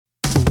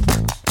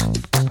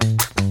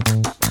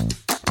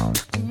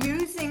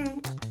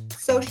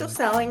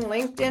selling,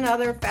 LinkedIn,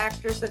 other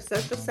factors of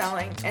social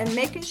selling, and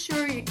making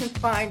sure you can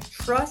find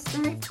trust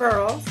and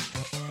referrals.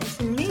 And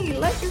to me,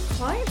 let your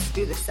clients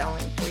do the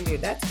selling for you.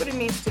 That's what it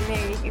means to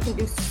me. You can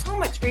do so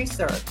much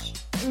research,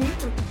 and you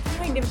can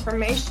find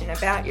information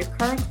about your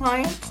current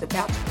clients,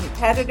 about your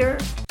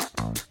competitors.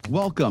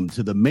 Welcome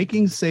to the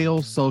Making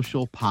Sales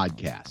Social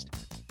podcast,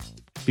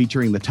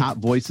 featuring the top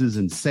voices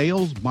in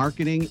sales,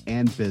 marketing,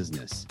 and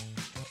business.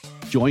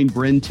 Join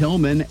Bryn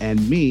Tillman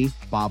and me,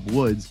 Bob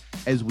Woods,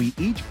 as we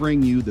each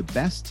bring you the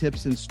best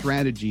tips and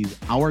strategies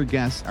our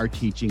guests are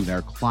teaching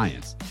their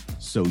clients,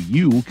 so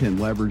you can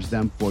leverage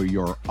them for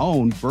your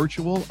own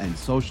virtual and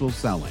social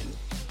selling.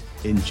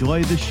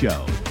 Enjoy the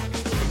show.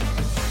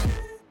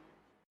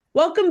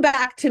 Welcome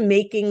back to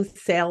Making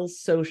Sales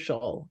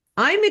Social.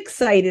 I'm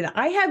excited.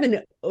 I have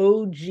an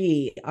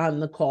OG on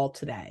the call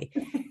today.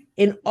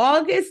 In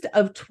August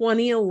of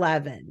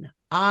 2011,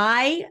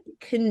 I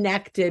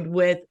connected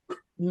with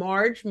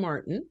Marge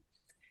Martin,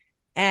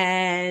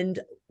 and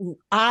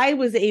I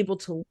was able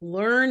to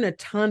learn a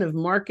ton of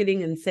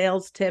marketing and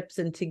sales tips.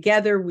 And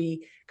together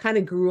we kind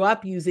of grew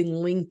up using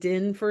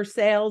LinkedIn for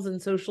sales and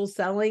social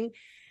selling.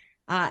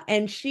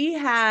 And she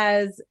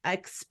has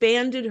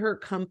expanded her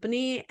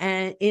company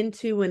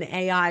into an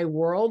AI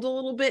world a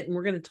little bit. And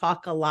we're going to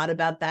talk a lot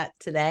about that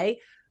today.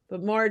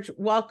 But Marge,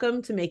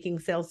 welcome to Making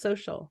Sales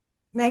Social.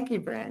 Thank you,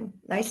 Bryn.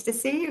 Nice to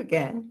see you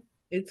again.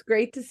 It's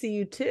great to see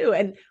you too.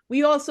 And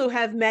we also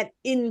have met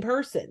in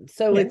person.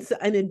 So It's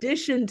an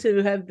addition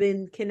to have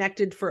been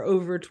connected for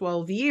over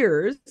 12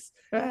 years.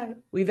 Right.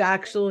 We've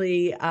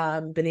actually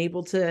been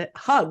able to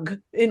hug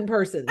in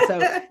person. So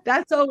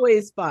that's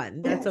always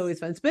fun. That's always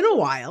fun. It's been a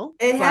while.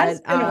 It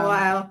has been a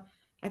while.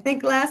 I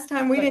think last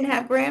time we didn't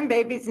have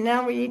grandbabies.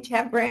 Now we each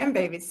have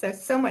grandbabies.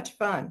 So much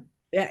fun.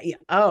 Yeah.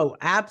 Oh,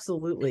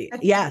 absolutely.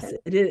 Yes.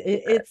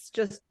 It's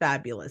just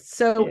fabulous.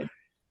 So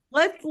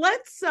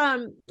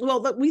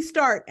we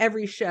start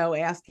every show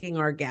asking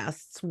our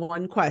guests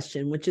one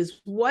question, which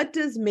is, what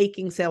does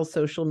Making Sales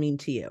Social mean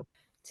to you?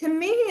 To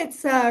me,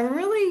 it's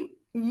really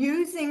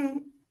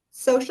using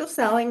social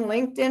selling,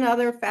 LinkedIn,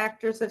 other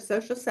factors of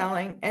social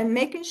selling, and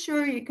making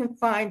sure you can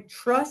find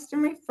trust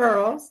and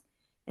referrals.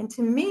 And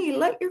to me,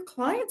 let your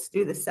clients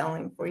do the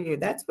selling for you.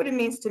 That's what it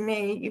means to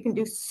me. You can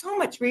do so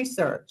much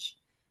research.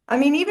 I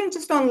mean, even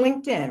just on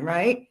LinkedIn,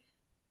 right?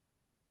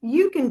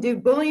 You can do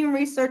Boolean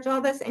research, all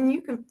this, and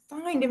you can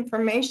find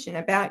information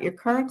about your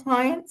current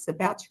clients,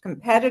 about your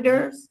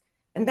competitors.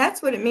 And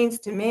that's what it means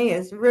to me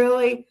is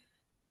really,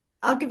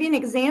 I'll give you an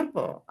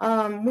example.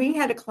 We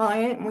had a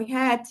client and we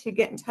had to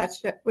get in touch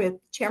with the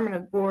chairman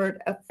of the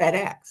board of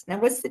FedEx. Now,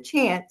 what's the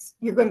chance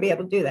you're going to be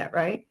able to do that,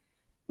 right?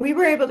 We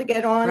were able to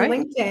get on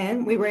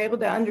LinkedIn. We were able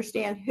to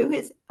understand who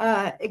his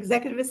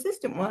executive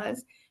assistant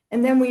was.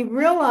 And then we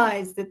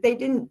realized that they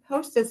didn't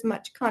post as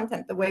much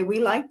content the way we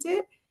liked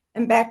it.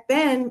 And back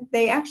then,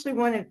 they actually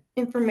wanted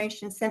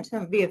information sent to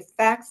them via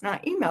fax,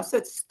 not email. So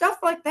it's stuff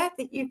like that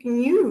that you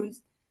can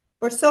use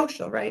for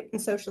social, right,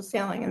 and social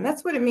selling. And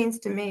that's what it means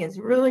to me is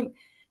really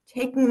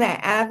taking that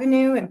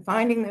avenue and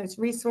finding those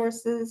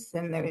resources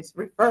and those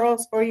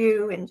referrals for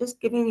you and just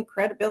giving you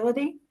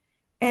credibility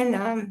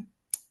and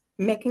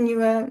making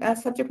you a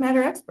subject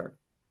matter expert.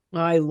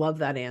 Well, I love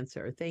that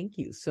answer. Thank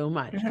you so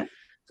much.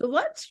 So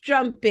let's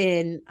jump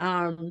in.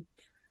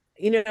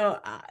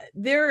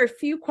 There are a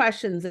few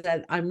questions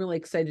that I'm really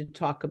excited to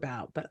talk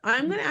about, but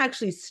I'm going to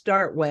actually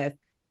start with,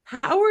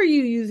 how are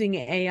you using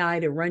AI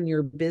to run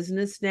your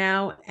business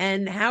now?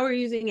 And how are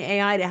you using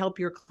AI to help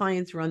your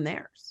clients run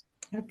theirs?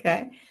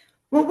 Okay.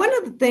 Well, one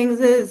of the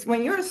things is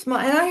when you're and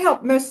I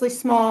help mostly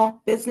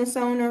small business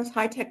owners,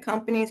 high-tech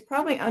companies,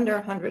 probably under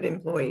 100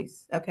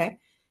 employees. Okay.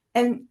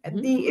 And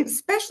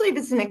especially if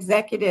it's an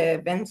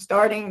executive and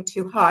starting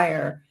to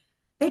hire,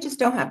 they just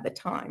don't have the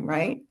time,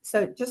 right?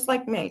 So just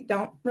like me,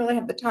 don't really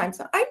have the time.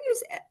 So I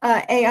use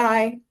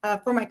AI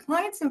for my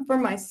clients and for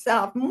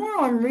myself, more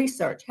on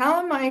research.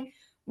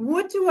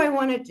 What do I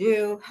want to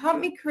do? Help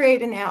me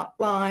create an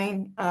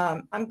outline.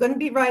 I'm going to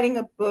be writing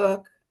a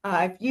book.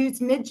 I've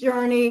used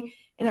Midjourney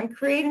and I'm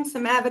creating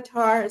some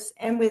avatars.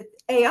 And with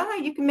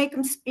AI, you can make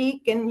them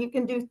speak and you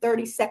can do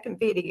 30-second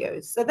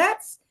videos. So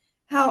that's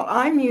how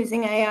I'm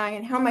using AI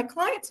and how my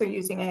clients are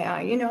using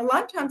AI. You know, a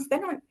lot of times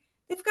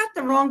they've got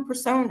the wrong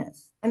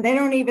personas and they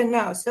don't even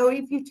know. So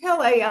if you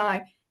tell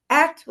AI,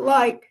 act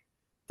like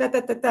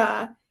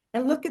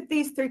and look at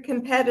these 3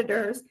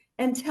 competitors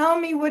and tell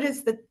me what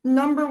is the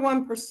number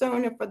one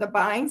persona for the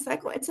buying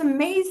cycle, it's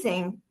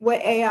amazing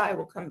what AI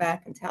will come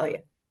back and tell you.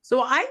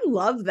 So I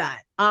love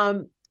that.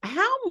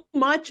 How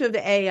much of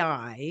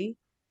AI,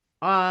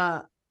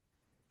 I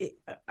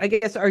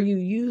guess, are you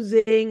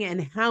using,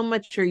 and how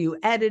much are you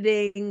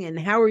editing, and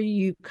how are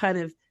you kind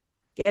of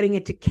getting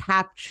it to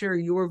capture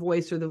your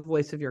voice or the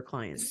voice of your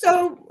clients?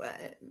 So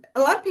a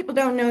lot of people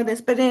don't know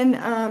this, but in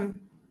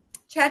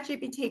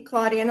ChatGPT,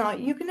 Claudia, and all,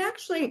 you can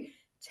actually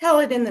tell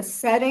it in the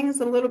settings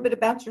a little bit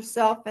about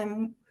yourself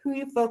and who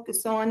you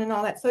focus on and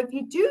all that. So if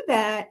you do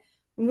that,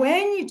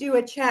 when you do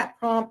a chat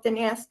prompt and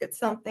ask it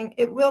something,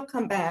 it will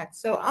come back.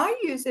 So I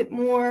use it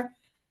more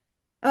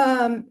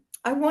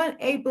I want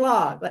a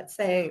blog, let's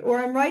say, or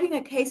I'm writing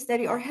a case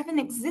study or have an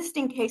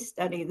existing case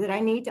study that I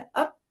need to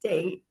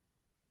update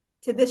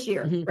to this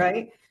year, Mhm.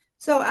 right?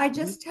 So I Mhm.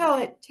 just tell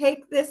it,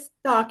 take this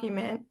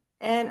document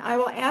and I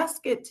will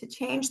ask it to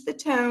change the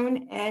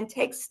tone and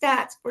take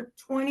stats for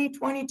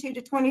 2022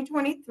 to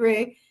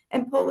 2023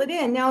 and pull it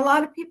in. Now, a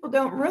lot of people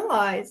don't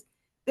realize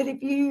that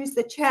if you use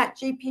the Chat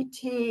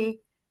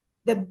GPT,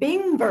 the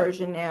Bing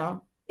version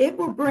now, it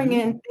will bring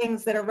in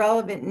things that are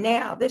relevant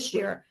now this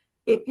year.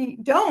 If you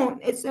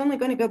don't, it's only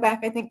going to go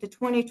back, I think, to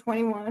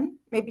 2021,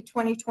 maybe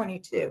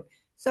 2022.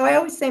 So I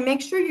always say,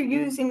 make sure you're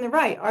using the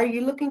right. Are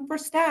you looking for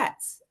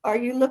stats? Are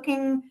you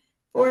looking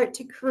for it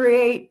to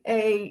create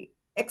a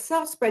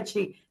Excel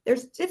spreadsheet?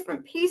 There's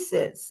different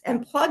pieces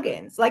and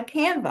plugins like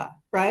Canva,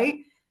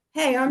 right?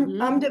 Hey,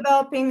 I'm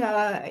developing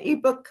a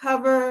ebook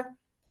cover.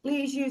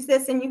 Please use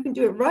this, and you can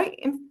do it right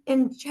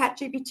in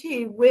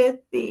ChatGPT with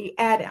the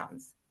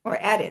add-ons or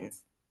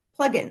add-ins,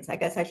 plugins, I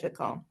guess I should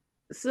call them.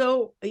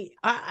 So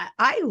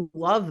I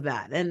love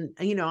that. And,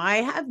 I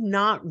have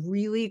not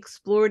really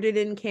explored it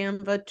in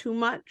Canva too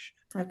much,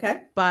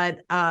 Okay.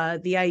 but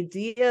the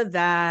idea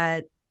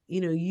that,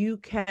 you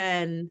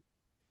can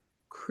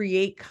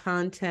create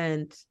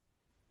content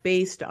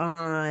based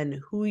on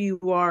who you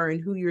are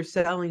and who you're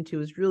selling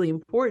to is really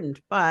important.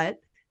 But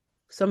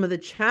some of the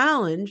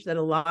challenge that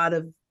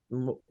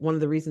one of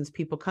the reasons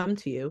people come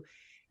to you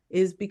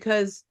is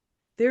because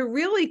they're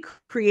really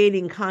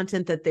creating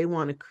content that they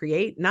want to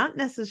create, not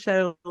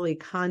necessarily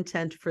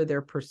content for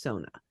their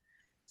persona.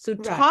 So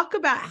Right. talk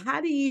about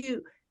how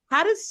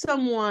does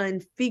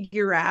someone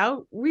figure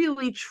out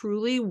really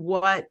truly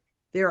what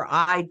their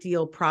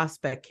ideal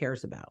prospect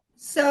cares about?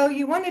 So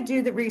you want to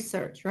do the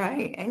research,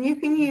 right? And you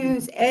can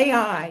use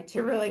AI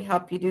to really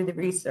help you do the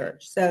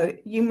research. So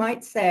you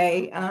might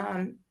say,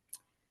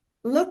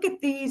 look at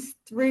these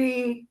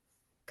 3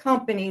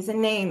 companies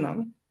and name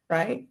them,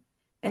 right?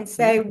 And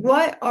say,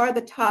 what are the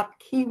top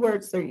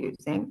keywords they're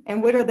using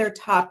and what are their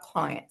top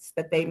clients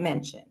that they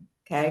mention?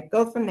 Okay,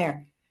 go from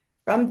there.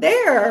 From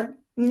there,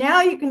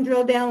 now you can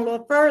drill down a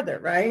little further,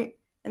 right?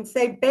 And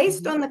say,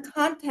 based on the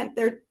content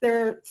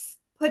they're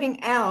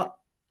putting out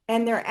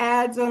and their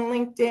ads on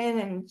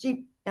LinkedIn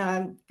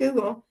and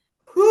Google,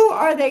 who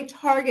are they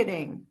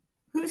targeting?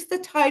 Who's the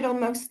title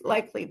most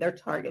likely they're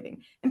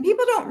targeting? And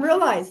people don't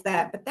realize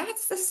that, but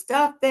that's the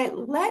stuff that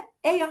let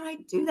AI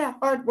do that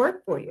hard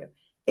work for you.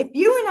 If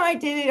you and I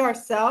did it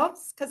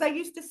ourselves, because I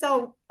used to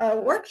sell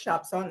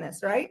workshops on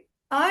this, right?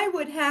 I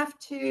would have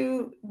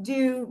to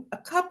do a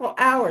couple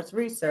hours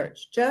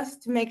research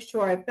just to make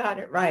sure I've got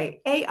it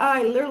right.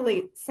 AI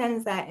literally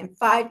sends that in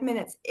 5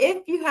 minutes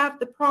if you have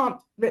the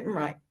prompt written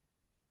right.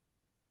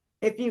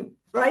 If you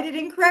write it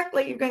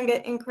incorrectly, you're going to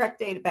get incorrect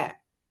data back.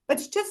 But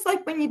it's just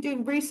like when you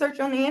do research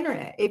on the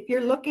internet. If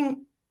you're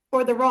looking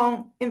for the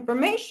wrong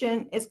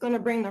information, it's going to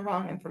bring the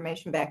wrong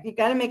information back. You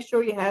got to make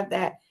sure you have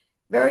that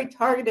very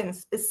targeted and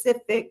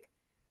specific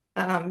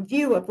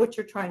view of what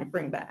you're trying to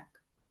bring back.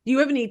 Do you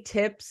have any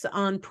tips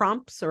on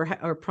prompts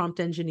or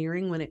prompt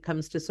engineering when it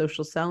comes to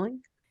social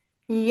selling?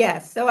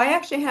 Yes. So I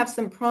actually have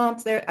some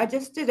prompts there. I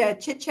just did a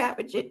chit chat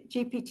with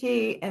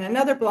GPT and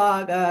another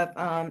blog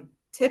of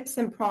tips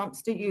and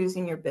prompts to use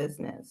in your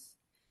business.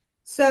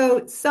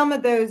 So some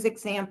of those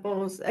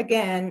examples,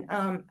 again,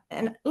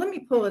 and let me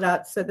pull it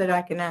up so that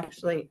I can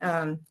actually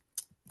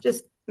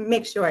just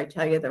make sure I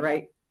tell you the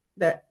right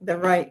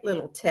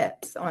little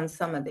tips on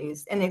some of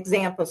these and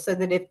examples so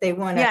that if they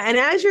want to. Yeah, and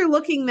as you're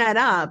looking that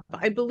up,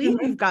 I believe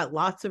you've got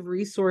lots of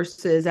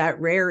resources at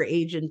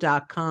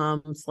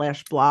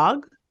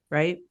rareagent.com/blog,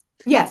 right?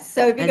 Yes.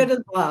 So if you go to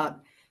the blog,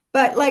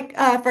 but like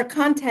for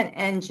content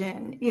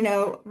engine,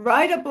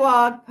 write a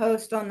blog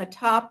post on the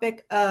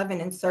topic of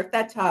and insert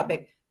that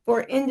topic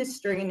for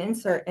industry and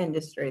insert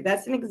industry.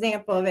 That's an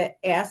example of it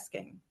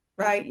asking,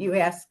 right? You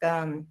ask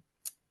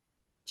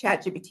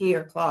ChatGPT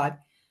or Claude,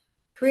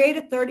 create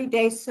a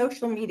 30-day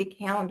social media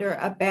calendar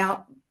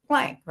about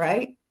blank,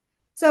 right?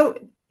 So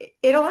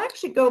it'll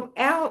actually go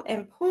out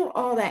and pull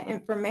all that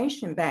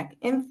information back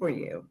in for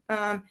you.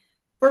 For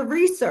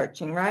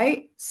researching,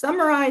 right?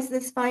 Summarize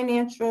this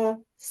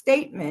financial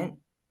statement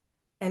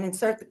and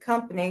insert the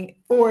company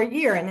for a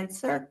year and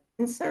insert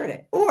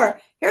it. Or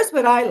here's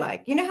what I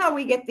like. You know how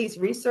we get these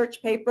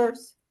research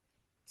papers?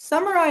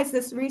 Summarize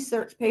this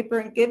research paper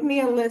and give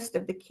me a list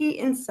of the key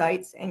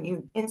insights, and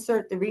you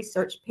insert the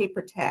research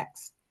paper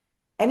text.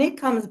 And it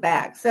comes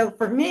back. So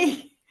for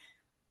me,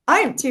 I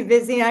am too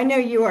busy. I know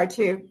you are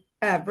too,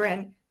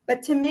 Bryn.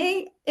 But to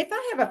me, if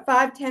I have a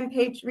 5-10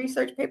 page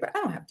research paper, I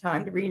don't have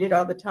time to read it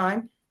all the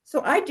time.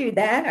 So I do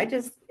that. I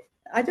just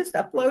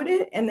upload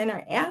it and then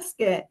I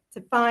ask it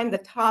to find the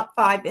top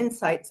 5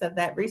 insights of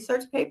that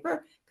research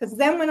paper. Because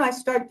then when I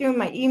start doing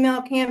my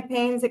email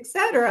campaigns,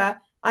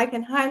 etc., I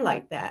can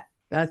highlight that.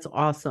 That's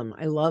awesome.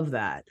 I love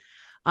that.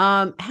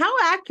 How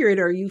accurate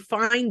are you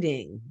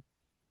finding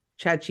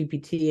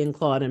ChatGPT and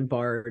Claude and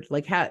Bard?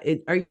 Like,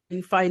 are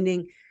you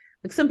finding?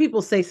 Like some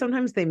people say,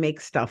 sometimes they make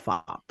stuff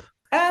up.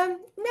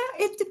 No,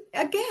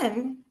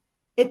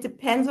 it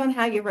depends on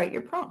how you write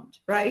your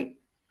prompt, right?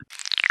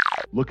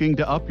 Looking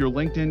to up your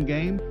LinkedIn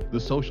game? The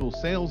Social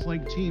Sales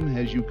Link team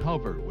has you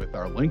covered with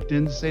our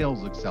LinkedIn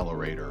Sales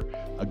Accelerator,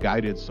 a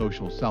guided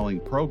social selling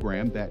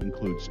program that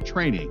includes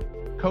training,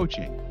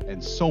 coaching,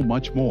 and so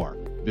much more.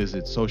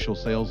 Visit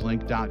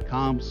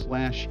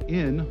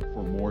socialsaleslink.com/in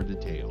for more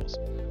details.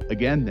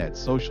 Again, that's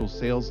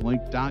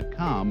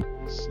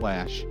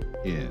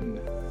socialsaleslink.com/in.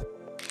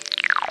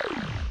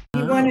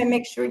 You want to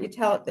make sure you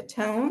tell it the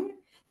tone.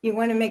 You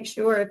want to make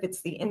sure if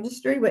it's the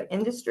industry, what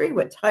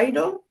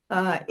title.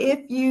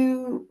 If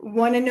you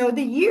want to know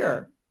the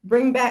year,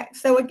 bring back.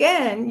 So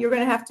again, you're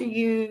going to have to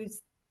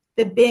use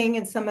the Bing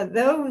and some of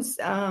those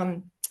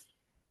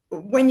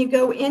when you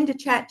go into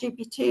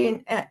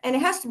ChatGPT, and it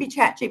has to be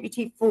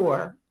ChatGPT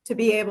 4 to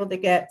be able to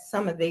get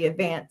some of the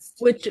advanced.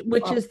 Which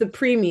is the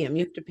premium.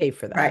 You have to pay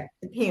for that. Right,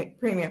 the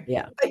premium.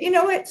 Yeah. But you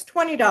know what? It's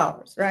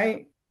 $20,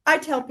 right? I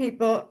tell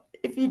people,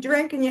 if you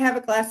drink and you have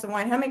a glass of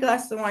wine, how many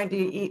glasses of wine do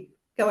you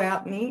go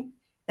out and eat?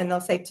 And they'll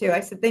say 2.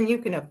 I said, then you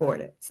can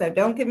afford it. So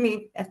don't give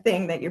me a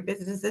thing that your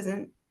business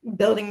isn't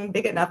building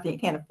big enough and you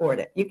can't afford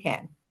it. You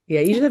can.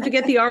 Yeah, you just have to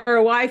get the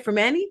ROI from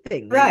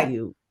anything. Right.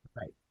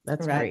 Right.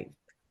 That's right. great.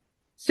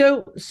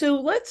 So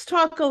let's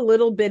talk a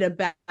little bit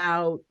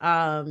about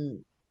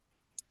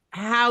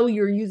how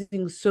you're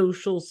using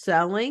social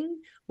selling,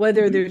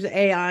 whether there's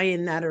AI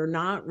in that or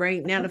not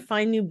right now, to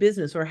find new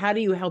business, or how do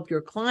you help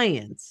your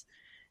clients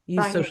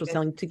use social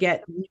selling to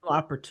get new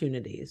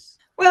opportunities?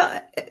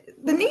 Well,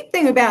 the neat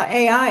thing about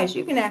AI is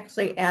you can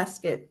actually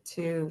ask it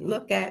to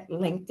look at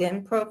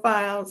LinkedIn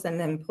profiles and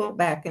then pull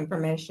back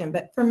information.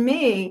 But for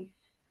me,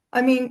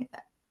 I mean,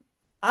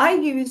 I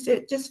used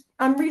it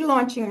I'm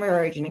relaunching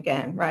Rare Agent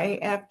again, right?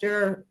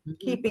 After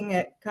keeping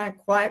it kind of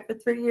quiet for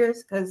 3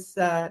 years because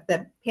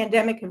the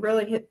pandemic had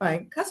really hit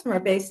my customer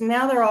base. And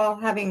now they're all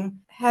have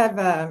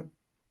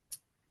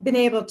been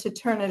able to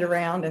turn it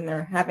around, and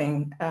they're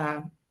having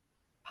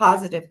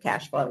positive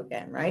cash flow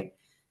again, right?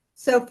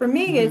 So for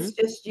me, it's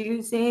just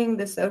using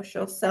the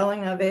social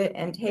selling of it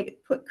and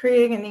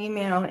creating an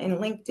email in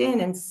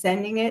LinkedIn and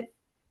sending it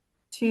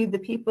to the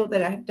people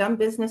that I've done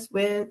business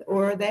with,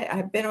 or that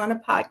I've been on a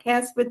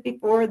podcast with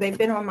before. They've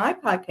been on my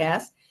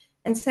podcast,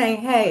 and saying,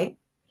 hey,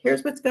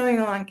 here's what's going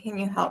on. Can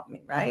you help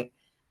me? Right.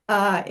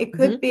 It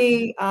could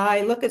be,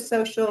 I look at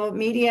social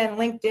media and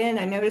LinkedIn,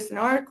 I notice an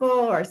article,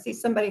 or I see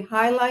somebody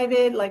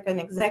highlighted like an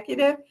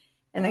executive,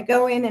 and I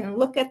go in and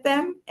look at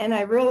them and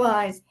I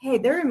realize, hey,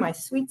 they're in my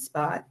sweet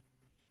spot.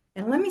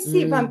 And let me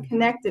see if I'm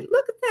connected.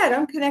 Look at that.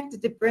 I'm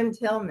connected to Bryn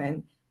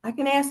Tillman. I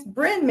can ask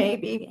Bryn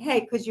maybe,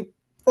 hey, could you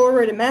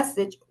forward a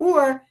message?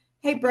 Or,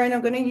 hey, Bryn,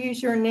 I'm going to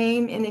use your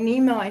name in an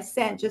email I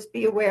sent. Just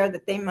be aware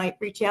that they might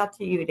reach out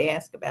to you to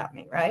ask about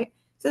me, right?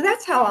 So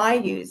that's how I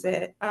use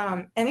it.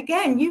 And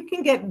again, you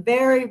can get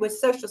with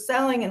social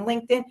selling and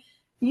LinkedIn.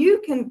 You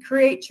can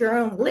create your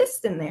own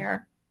list in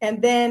there and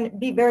then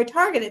be very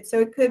targeted. So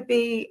it could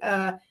be,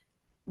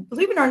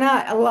 believe it or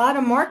not, a lot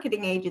of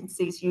marketing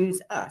agencies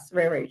use us,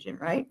 Rare Agent,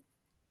 right?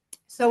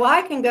 So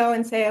I can go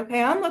and say,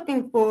 okay, I'm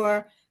looking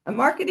for a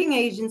marketing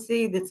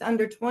agency that's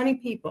under 20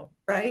 people,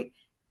 right?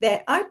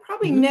 That I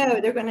probably know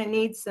they're going to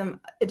need some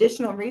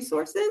additional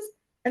resources.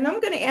 And I'm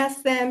going to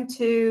ask them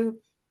to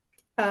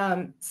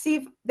see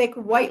if they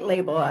could white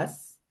label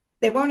us.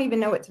 They won't even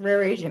know it's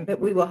Rare Agent, but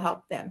we will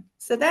help them.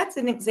 So that's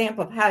an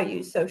example of how you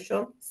use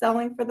social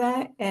selling for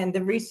that, and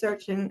the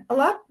research, and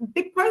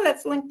big part of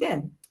that's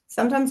LinkedIn.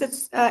 Sometimes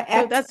it's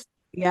so that's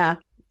yeah.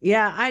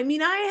 I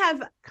mean, I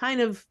have kind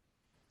of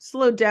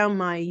slowed down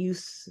my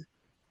use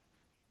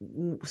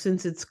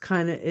since it's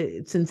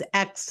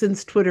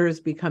since Twitter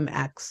has become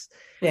X.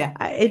 Yeah,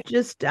 it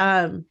just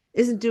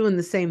isn't doing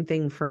the same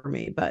thing for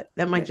me, but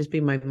that might just be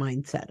my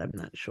mindset. I'm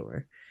not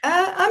sure.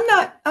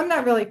 I'm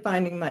not really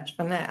finding much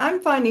from that.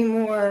 I'm finding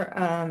more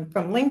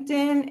from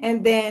LinkedIn,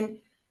 and then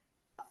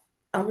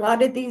a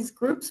lot of these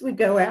groups we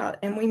go out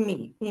and we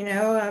meet.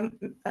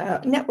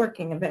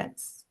 Networking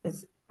events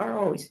are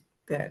always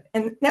good,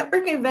 and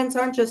networking events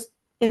aren't just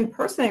in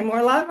person anymore.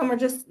 A lot of them are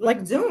just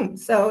like Zoom,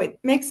 so it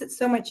makes it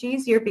so much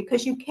easier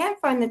because you can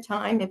find the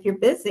time, if you're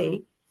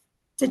busy,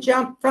 to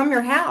jump from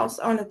your house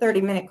on a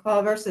 30-minute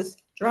call versus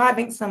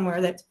driving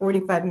somewhere that's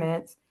 45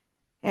 minutes,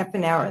 half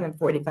an hour, and then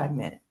 45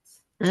 minutes.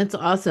 That's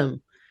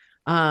awesome.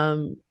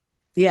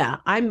 Yeah,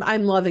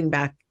 I'm loving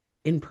back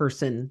in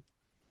person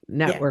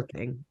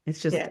networking.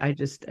 It's just,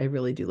 I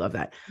really do love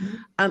that.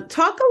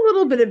 Talk a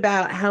little bit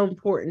about how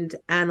important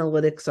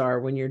analytics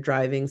are when you're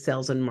driving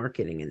sales and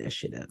marketing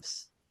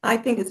initiatives. I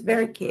think it's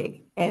very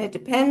key, and it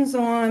depends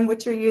on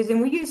what you're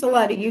using. We use a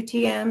lot of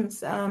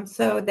UTMs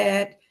so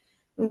that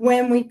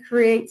when we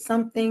create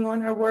something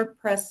on our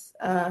WordPress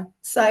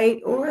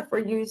site, or if we're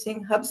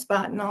using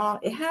HubSpot and all,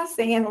 it has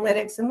the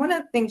analytics. And one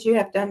of the things you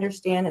have to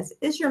understand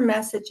is your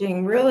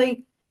messaging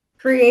really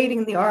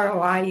creating the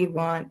ROI you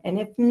want? And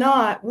if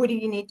not, what do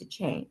you need to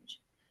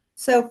change?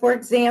 So, for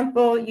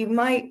example, you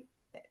might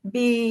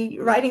be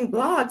writing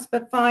blogs,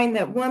 but find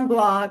that one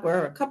blog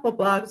or a couple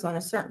blogs on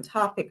a certain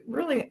topic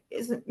really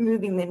isn't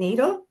moving the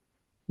needle.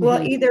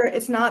 Well, either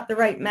it's not the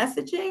right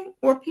messaging,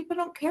 or people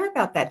don't care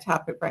about that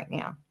topic right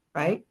now.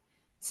 Right?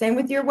 Same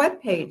with your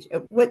web page.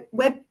 What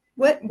web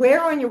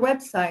where on your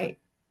website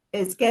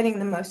is getting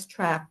the most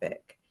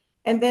traffic?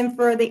 And then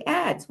for the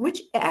ads,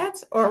 which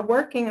ads are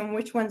working and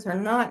which ones are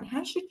not?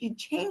 How should you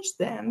change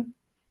them?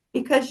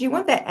 Because you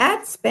want that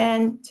ad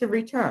spend to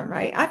return,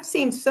 right? I've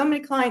seen so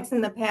many clients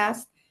in the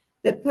past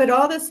that put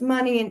all this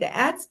money into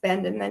ad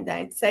spend, and then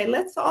I'd say,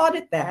 let's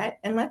audit that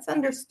and let's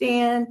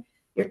understand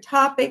your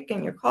topic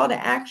and your call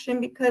to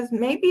action, because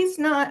maybe it's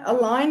not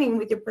aligning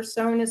with your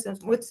personas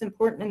and what's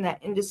important in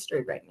that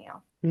industry right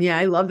now. Yeah,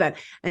 I love that.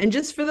 And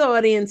just for the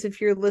audience, if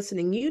you're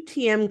listening,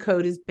 UTM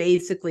code is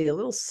basically a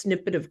little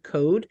snippet of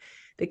code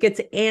that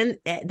gets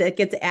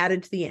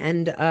added to the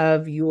end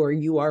of your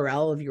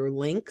URL of your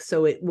link.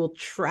 So it will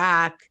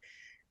track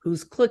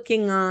who's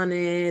clicking on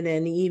it.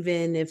 And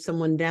even if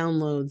someone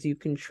downloads, you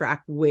can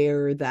track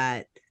where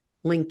that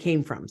link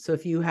came from. So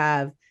if you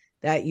have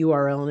that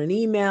URL in an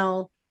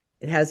email,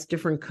 it has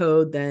different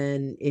code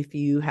than if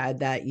you had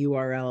that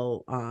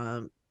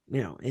URL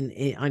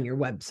in on your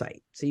website.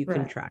 So you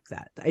can track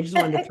that. I just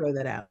wanted to throw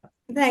that out.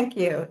 Thank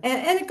you.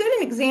 And a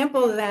good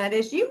example of that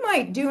is you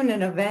might do an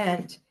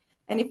event,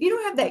 and if you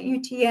don't have that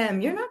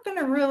UTM, you're not going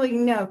to really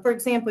know. For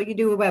example, you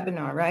do a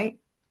webinar, right?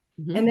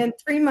 Mm-hmm. And then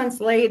 3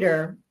 months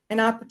later, an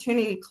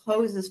opportunity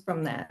closes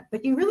from that,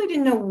 but you really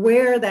didn't know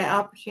where that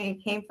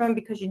opportunity came from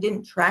because you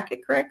didn't track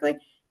it correctly.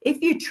 If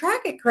you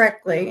track it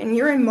correctly and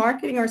you're in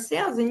marketing or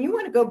sales and you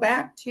want to go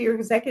back to your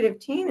executive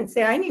team and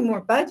say, I need more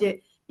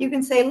budget, you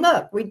can say,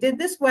 look, we did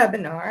this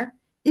webinar.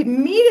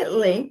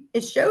 Immediately,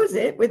 it shows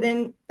it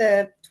within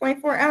the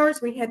 24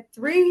 hours. We had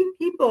 3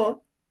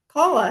 people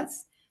call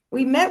us.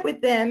 We met with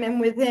them,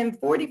 and within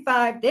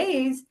 45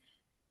 days,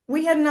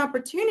 we had an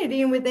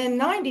opportunity, and within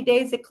 90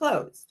 days, it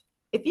closed.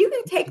 If you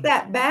can take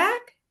that back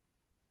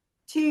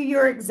to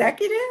your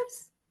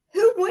executives,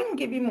 who wouldn't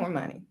give you more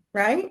money,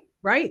 right?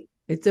 Right.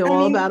 It's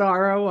all about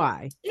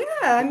ROI. Yeah.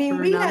 I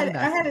mean,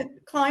 I had a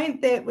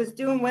client that was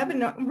doing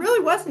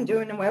really wasn't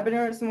doing the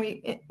webinars, and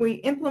we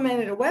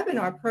implemented a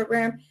webinar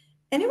program,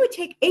 and it would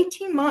take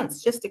 18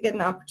 months just to get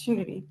an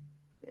opportunity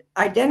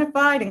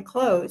identified and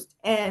closed.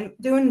 And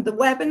doing the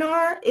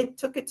webinar, it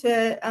took it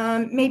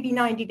to maybe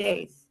 90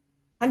 days,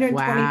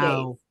 120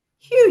 days.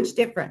 Huge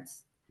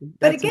difference.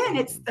 But again,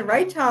 it's the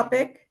right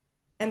topic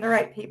and the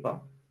right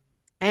people.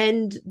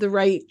 And the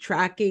right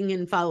tracking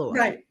and follow-up.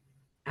 Right.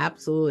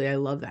 Absolutely. I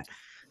love that.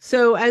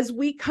 So as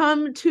we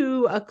come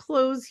to a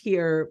close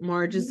here,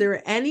 Marge, is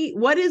there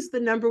what is the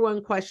number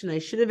one question I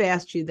should have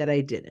asked you that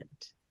I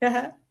didn't?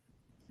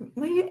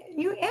 Well,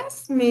 you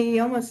asked me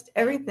almost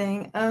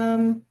everything.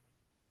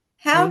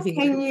 How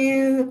can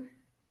you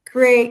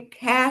create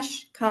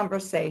cash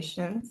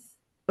conversations?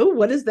 Oh,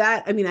 what is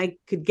that? I mean, I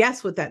could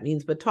guess what that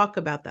means, but talk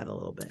about that a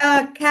little bit.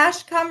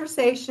 Cash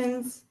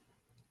conversations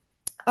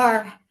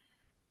are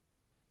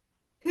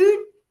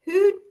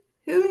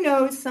who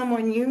knows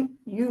someone you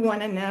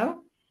want to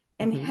know,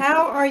 and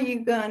how are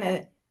you going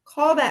to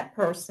call that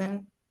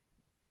person?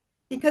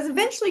 Because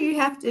eventually you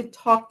have to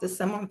talk to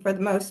someone for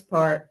the most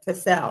part to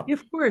sell.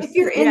 Of course. If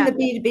you're in the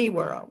B2B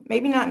world,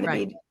 maybe not in the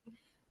B2B.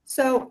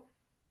 So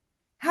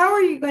how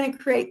are you going to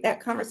create that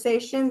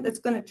conversation that's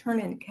going to turn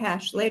into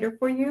cash later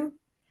for you?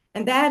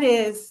 And that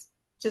is,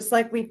 just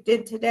like we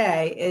did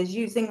today, is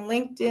using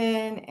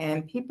LinkedIn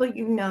and people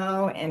you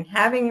know and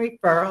having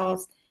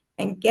referrals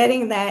and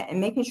getting that and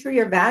making sure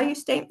your value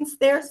statement's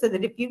there, so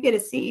that if you get a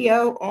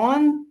CEO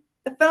on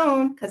the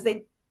phone because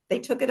they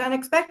took it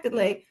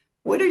unexpectedly,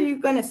 what are you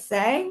going to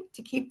say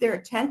to keep their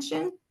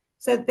attention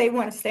so that they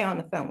want to stay on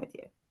the phone with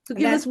you? So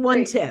give us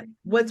one tip.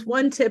 What's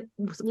one tip,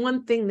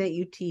 one thing that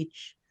you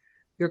teach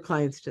your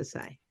clients to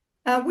say?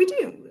 We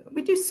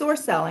do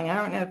source selling. I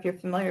don't know if you're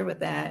familiar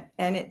with that.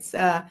 And it's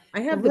I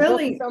have the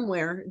book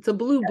somewhere. It's a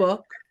blue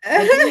book, a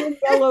blue and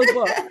yellow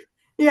book.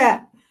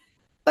 Yeah.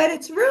 But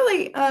it's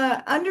really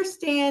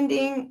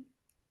understanding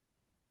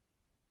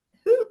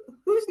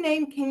whose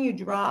name can you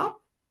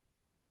drop,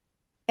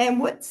 and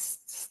what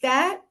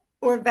stat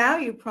or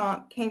value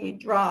prompt can you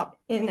drop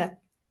in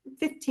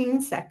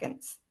 15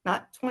 seconds,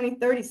 not 20,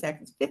 30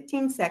 seconds,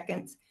 15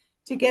 seconds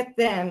to get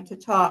them to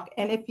talk.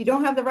 And if you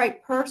don't have the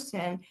right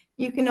person,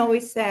 you can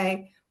always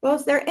say, well,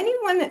 is there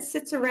anyone that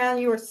sits around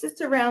you or sits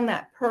around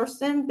that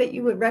person that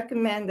you would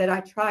recommend that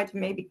I try to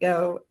maybe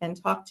go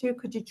and talk to?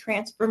 Could you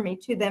transfer me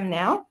to them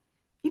now?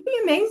 You'd be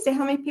amazed at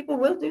how many people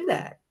will do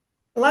that.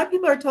 A lot of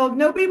people are told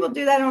nobody will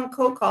do that on a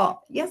cold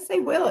call. Yes, they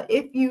will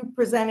if you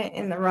present it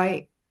in the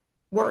right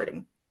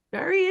wording.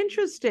 Very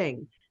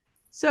interesting.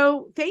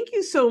 So thank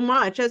you so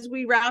much. As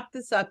we wrap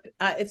this up,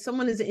 if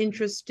someone is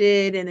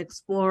interested in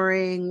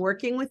exploring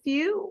working with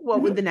you,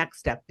 what would the next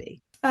step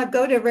be?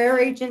 Go to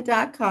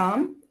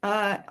rareagent.com.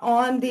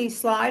 On the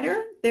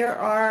slider, there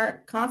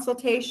are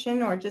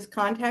consultation or just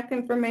contact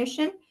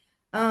information.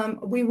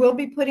 We will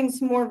be putting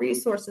some more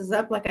resources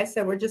up. Like I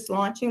said, we're just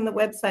launching the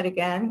website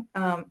again.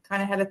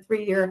 Kind of had a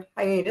 3-year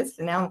hiatus,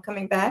 and now I'm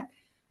coming back.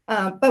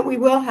 But we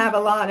will have a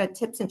lot of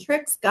tips and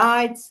tricks,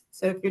 guides.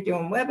 So if you're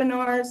doing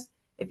webinars,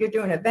 if you're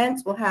doing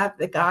events, we'll have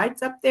the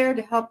guides up there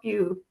to help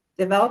you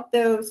develop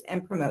those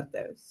and promote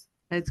those.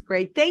 That's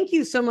great. Thank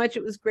you so much.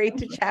 It was great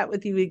to chat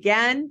with you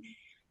again.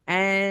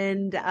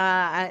 And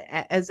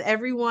as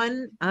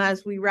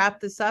we wrap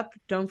this up,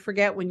 don't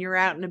forget when you're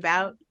out and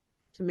about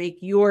to make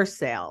your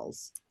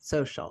sales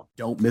social.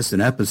 Don't miss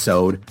an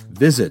episode.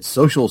 Visit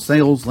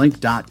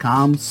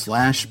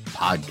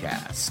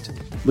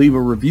socialsaleslink.com/podcast. Leave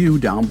a review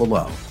down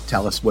below.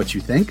 Tell us what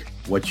you think,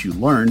 what you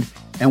learned,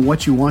 and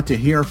what you want to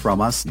hear from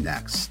us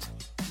next.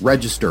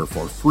 Register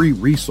for free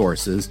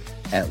resources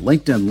at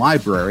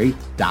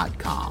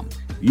linkedinlibrary.com.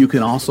 You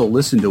can also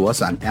listen to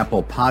us on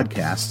Apple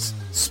Podcasts,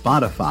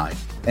 Spotify,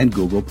 and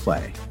Google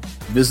Play.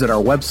 Visit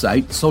our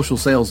website,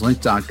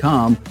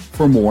 socialsaleslink.com,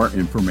 for more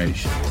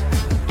information.